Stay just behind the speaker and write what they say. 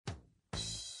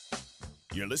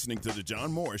You're listening to The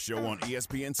John Morris Show on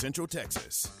ESPN Central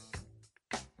Texas.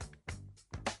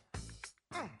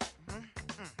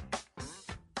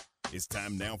 It's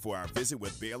time now for our visit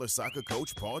with Baylor soccer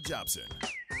coach Paul Jobson.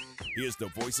 Here's the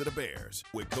voice of the Bears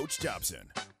with Coach Jobson.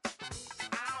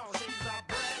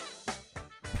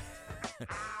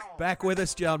 Back with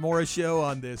us, John Morris Show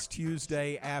on this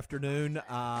Tuesday afternoon.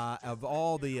 Of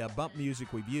all the bump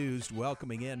music we've used,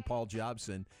 welcoming in Paul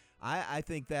Jobson, I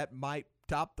think that might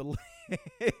top the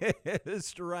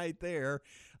list right there.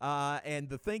 And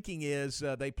the thinking is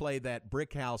they play that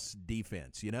brick house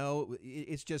defense. You know,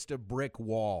 it's just a brick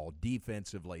wall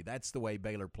defensively. That's the way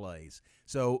Baylor plays.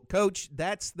 So, Coach,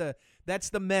 that's the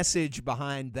message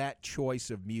behind that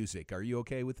choice of music. Are you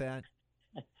okay with that?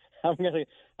 I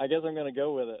guess I'm gonna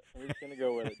go with it. I'm just gonna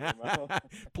go with it.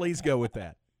 Please go with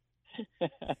that.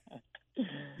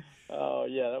 Oh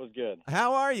yeah, that was good.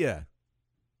 How are you?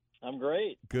 I'm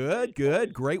great. Good.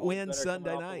 Great win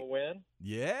Sunday night. Win.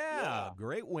 Yeah,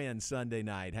 great win Sunday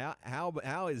night.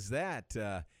 How is that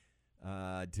to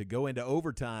go into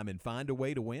overtime and find a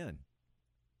way to win?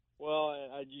 Well,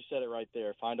 you said it right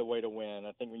there. Find a way to win.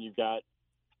 I think when you've got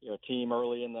a team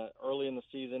early in the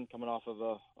season, coming off of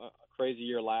a crazy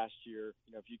year last year,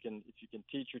 if you can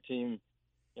teach your team,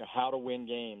 how to win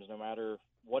games, no matter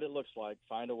what it looks like,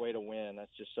 find a way to win.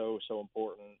 That's just so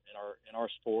important in our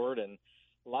sport, and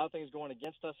a lot of things going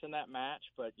against us in that match,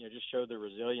 but just showed the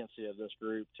resiliency of this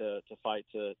group to fight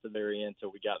to the very end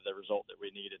till we got the result that we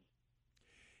needed.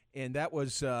 And that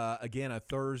was, again,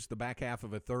 the back half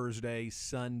of a Thursday,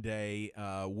 Sunday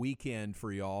weekend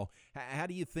for y'all. How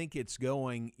do you think it's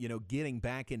going, getting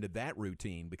back into that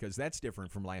routine? Because that's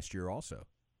different from last year also.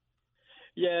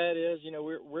 Yeah, it is.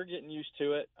 We're getting used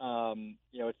to it.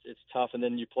 It's tough. And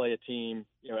then you play a team,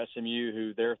 SMU,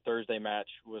 who their Thursday match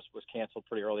was canceled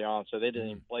pretty early on, so they didn't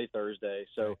even play Thursday.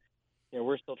 So,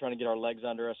 we're still trying to get our legs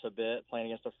under us a bit, playing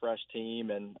against a fresh team,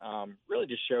 and really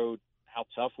just showed how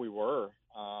tough we were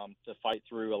to fight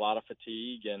through a lot of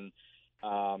fatigue, and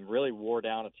really wore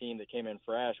down a team that came in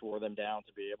fresh, wore them down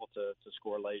to be able to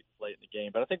score late in the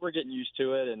game. But I think we're getting used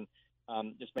to it, and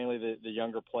just mainly the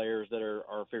younger players that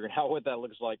are figuring out what that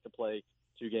looks like to play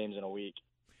 2 games in a week.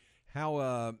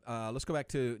 How? Let's go back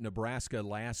to Nebraska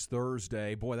last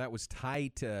Thursday. Boy, that was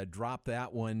tight. Dropped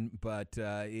that one, but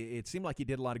it seemed like you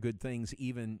did a lot of good things,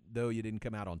 even though you didn't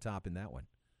come out on top in that one.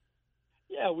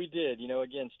 Yeah, we did.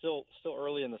 Again, still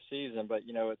early in the season, but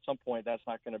at some point that's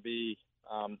not going to be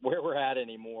where we're at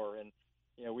anymore. And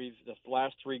the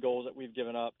last 3 goals that we've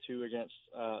given up, 2 against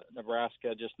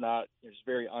Nebraska, just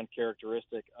very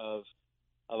uncharacteristic of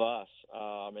us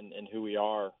and who we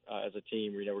are as a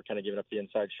team. We're kind of giving up the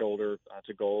inside shoulder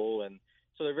to goal, and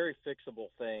so they're very fixable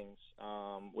things,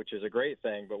 which is a great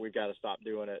thing. But we've got to stop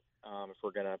doing it if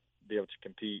we're going to be able to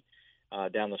compete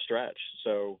down the stretch.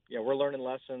 So we're learning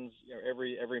lessons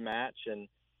every match, and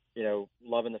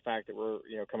loving the fact that we're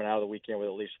coming out of the weekend with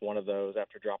at least one of those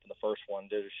after dropping the first one,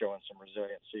 showing some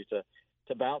resiliency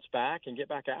to bounce back and get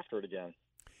back after it again.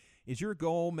 Is your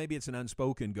goal, maybe it's an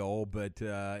unspoken goal, but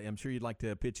I'm sure you'd like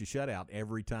to pitch a shutout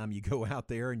every time you go out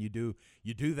there, and you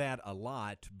do that a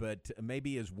lot, but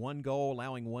maybe is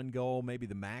allowing one goal, maybe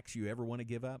the max you ever want to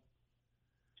give up?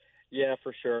 Yeah,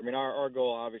 for sure. I mean, our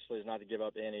goal obviously is not to give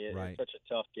up any. Right. It's such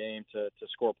a tough game to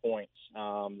score points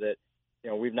that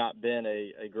we've not been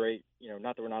a great,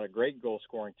 not that we're not a great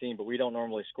goal-scoring team, but we don't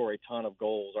normally score a ton of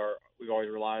goals. We've always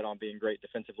relied on being great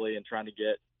defensively and trying to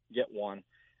get one.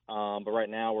 But right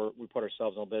now we put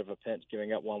ourselves in a bit of a pinch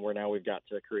giving up one where now we've got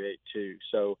to create 2.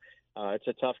 So it's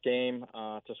a tough game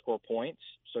to score points.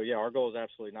 So, yeah, our goal is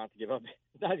absolutely not to give up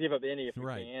any if we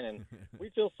can. And we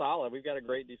feel solid. We've got a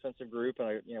great defensive group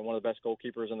and one of the best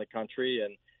goalkeepers in the country,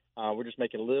 and we're just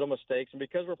making little mistakes. And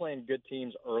because we're playing good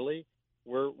teams early,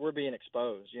 we're being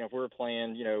exposed. If we're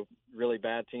playing, really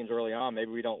bad teams early on,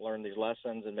 maybe we don't learn these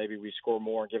lessons and maybe we score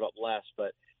more and give up less.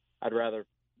 But I'd rather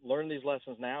learn these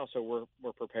lessons now so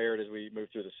we're prepared as we move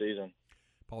through the season.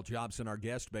 Paul Jobson, our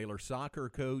guest, Baylor soccer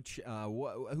coach.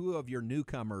 Who of your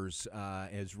newcomers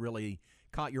has really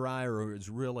caught your eye or is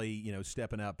really,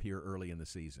 stepping up here early in the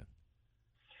season?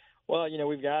 Well,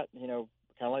 we've got, kind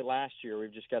of like last year,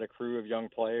 we've just got a crew of young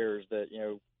players that,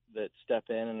 that step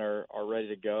in and are ready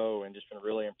to go, and just been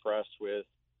really impressed with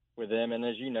them. And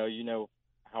as you know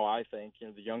how I think,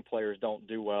 the young players don't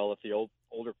do well if the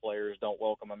older players don't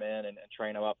welcome them in and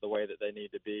train them up the way that they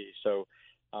need to be. So,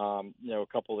 a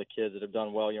couple of the kids that have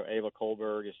done well, Ava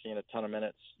Kohlberg is seeing a ton of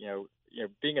minutes.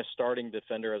 Being a starting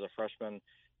defender as a freshman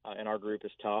in our group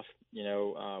is tough. We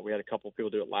had a couple of people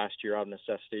do it last year out of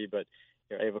necessity, but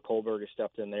Ava Kohlberg has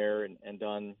stepped in there and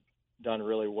done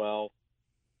really well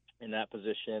in that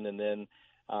position. And then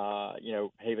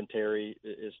Haven Terry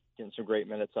is getting some great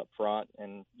minutes up front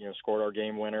and, scored our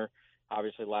game winner.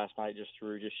 Obviously last night just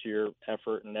through just sheer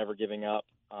effort and never giving up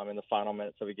in the final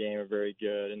minutes of a game are very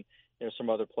good. And,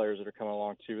 some other players that are coming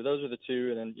along too. But those are the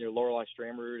two. And then, Lorelei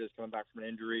Stramrud is coming back from an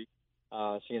injury,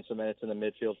 seeing some minutes in the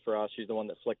midfield for us. She's the one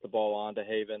that flicked the ball on to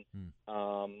Haven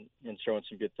and showing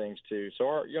some good things too. So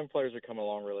our young players are coming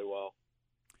along really well.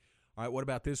 All right, what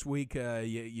about this week?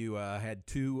 You had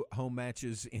 2 home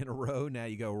matches in a row. Now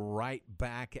you go right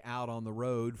back out on the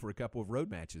road for a couple of road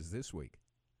matches this week.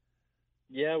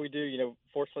 Yeah, we do.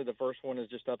 Fortunately, the first one is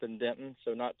just up in Denton,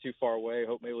 so not too far away.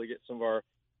 Hope maybe we get some of our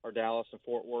Dallas and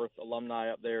Fort Worth alumni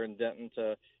up there in Denton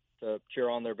to cheer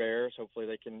on their Bears. Hopefully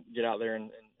they can get out there and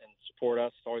support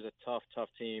us. It's always a tough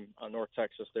team. North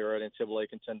Texas, they're an NCAA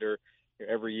contender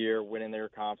every year, winning their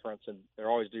conference, and they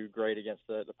always do great against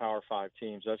the Power 5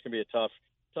 teams. So that's going to be a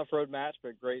tough road match,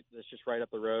 but great. It's just right up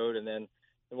the road, and then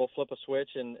we'll flip a switch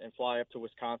and fly up to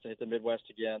Wisconsin, hit the Midwest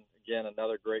again. Again,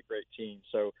 another great team.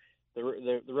 So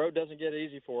the road doesn't get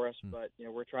easy for us, but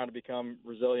we're trying to become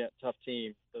resilient, tough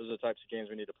team. Those are the types of games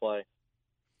we need to play.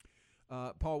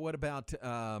 Paul, what about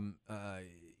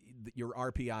your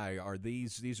RPI? Are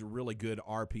these are really good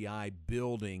RPI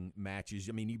building matches?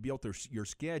 I mean, you built your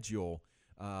schedule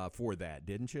for that,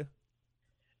 didn't you?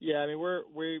 Yeah, I mean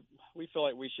we feel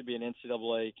like we should be an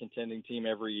NCAA contending team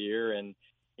every year, and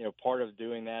part of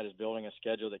doing that is building a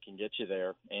schedule that can get you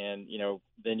there, and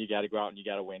then you got to go out and you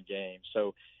got to win games.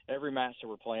 So every match that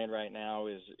we're playing right now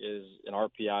is an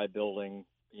RPI building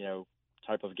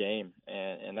type of game,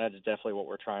 and that's definitely what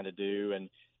we're trying to do. And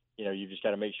you just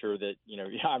got to make sure that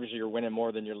obviously you're winning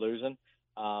more than you're losing,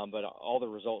 but all the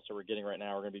results that we're getting right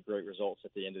now are going to be great results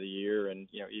at the end of the year. And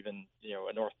even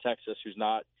a North Texas who's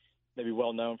not maybe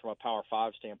well known from a Power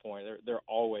 5 standpoint, they're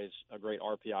always a great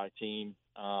RPI team.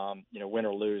 Win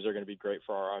or lose, they're going to be great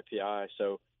for our RPI.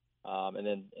 So and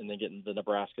then getting the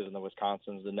Nebraskas and the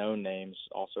Wisconsins, the known names,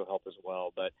 also help as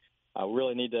well. But we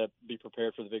really need to be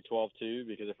prepared for the Big 12 too,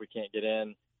 because if we can't get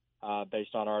in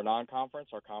based on our non-conference,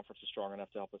 our conference is strong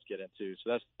enough to help us get in too.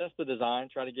 So that's the design.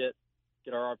 Try to get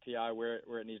our RPI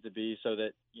where it needs to be, so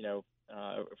that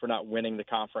if we're not winning the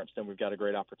conference, then we've got a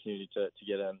great opportunity to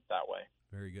get in that way.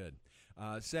 Very good.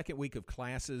 Second week of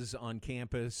classes on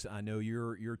campus. I know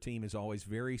your team is always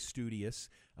very studious.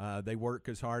 They work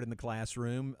as hard in the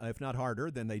classroom, if not harder,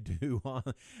 than they do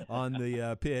on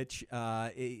the pitch.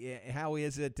 How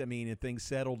is it? I mean, are things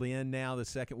settled in now, the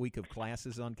second week of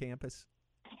classes on campus?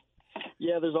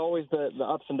 Yeah, there's always the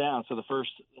ups and downs. So the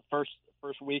first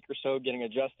week or so getting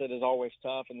adjusted is always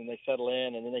tough, and then they settle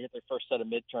in, and then they hit their first set of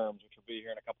midterms, which will be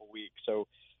here in a couple weeks. So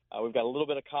we've got a little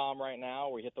bit of calm right now.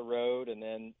 We hit the road, and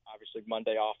then obviously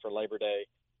Monday off for Labor Day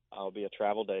will be a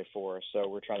travel day for us. So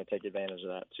we're trying to take advantage of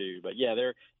that too. But yeah,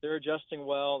 they're adjusting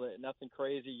well. Nothing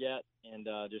crazy yet, and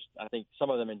just I think some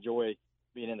of them enjoy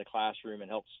being in the classroom and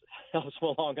helps them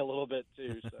along a little bit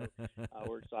too. So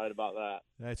we're excited about that.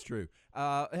 That's true.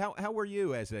 How were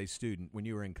you as a student when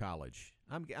you were in college?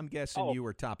 I'm guessing you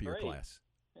were top of your class.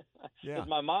 Yeah. Is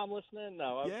my mom listening?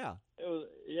 No. It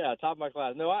was top of my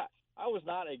class. No, I was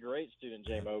not a great student,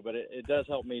 J-Mo, but it does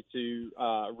help me to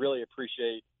really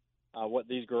appreciate what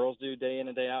these girls do day in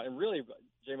and day out. And really,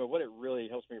 J-Mo, what it really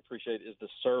helps me appreciate is the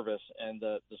service and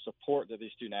the support that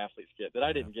these student athletes get that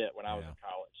I didn't get when I was in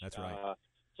college. That's right.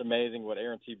 It's amazing what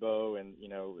Aaron Thibault and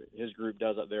his group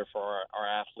does up there for our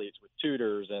athletes with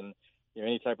tutors and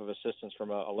any type of assistance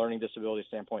from a learning disability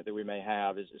standpoint that we may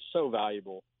have is so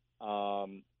valuable.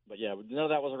 But yeah, none of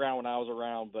that was around when I was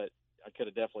around, but I could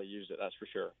have definitely used it, that's for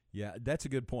sure. Yeah, that's a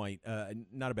good point.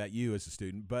 Not about you as a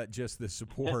student, but just the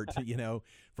support,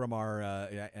 from our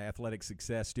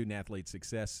Student Athlete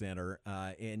Success Center.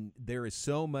 And there is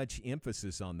so much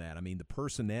emphasis on that. I mean, the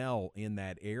personnel in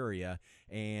that area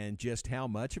and just how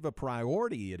much of a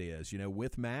priority it is,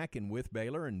 with MAC and with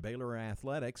Baylor and Baylor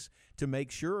Athletics to make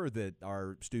sure that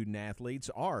our student athletes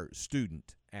are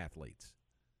student athletes.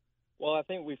 Well, I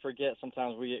think we forget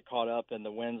sometimes. We get caught up in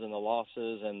the wins and the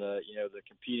losses and the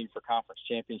competing for conference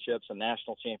championships and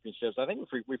national championships. I think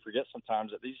we forget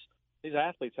sometimes that these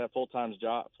athletes have full-time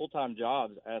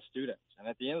jobs as students. And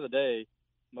at the end of the day,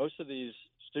 most of these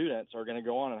students are going to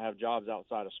go on and have jobs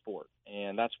outside of sport.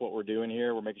 And that's what we're doing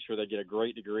here. We're making sure they get a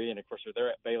great degree. And, of course, if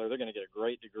they're at Baylor, they're going to get a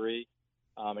great degree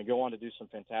and go on to do some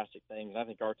fantastic things. And I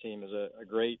think our team is a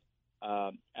great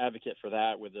advocate for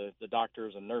that, with the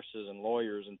doctors and nurses and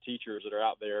lawyers and teachers that are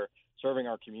out there serving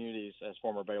our communities as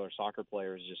former Baylor soccer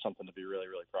players is just something to be really,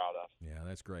 really proud of. Yeah,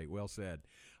 that's great. Well said.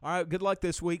 All right, good luck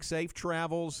this week. Safe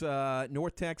travels.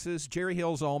 North Texas, Jerry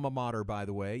Hill's alma mater, by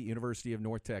the way, University of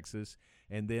North Texas.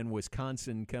 and then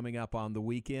Wisconsin coming up on the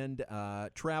weekend.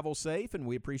 Travel safe, and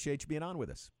we appreciate you being on with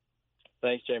us.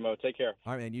 Thanks, J-Mo. Take care.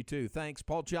 All right, man, you too. Thanks.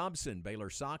 Paul Jobson,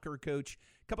 Baylor soccer coach.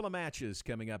 A couple of matches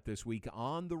coming up this week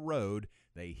on the road.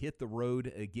 They hit the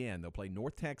road again. They'll play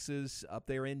North Texas up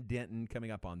there in Denton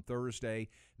coming up on Thursday,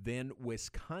 then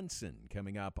Wisconsin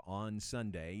coming up on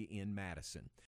Sunday in Madison.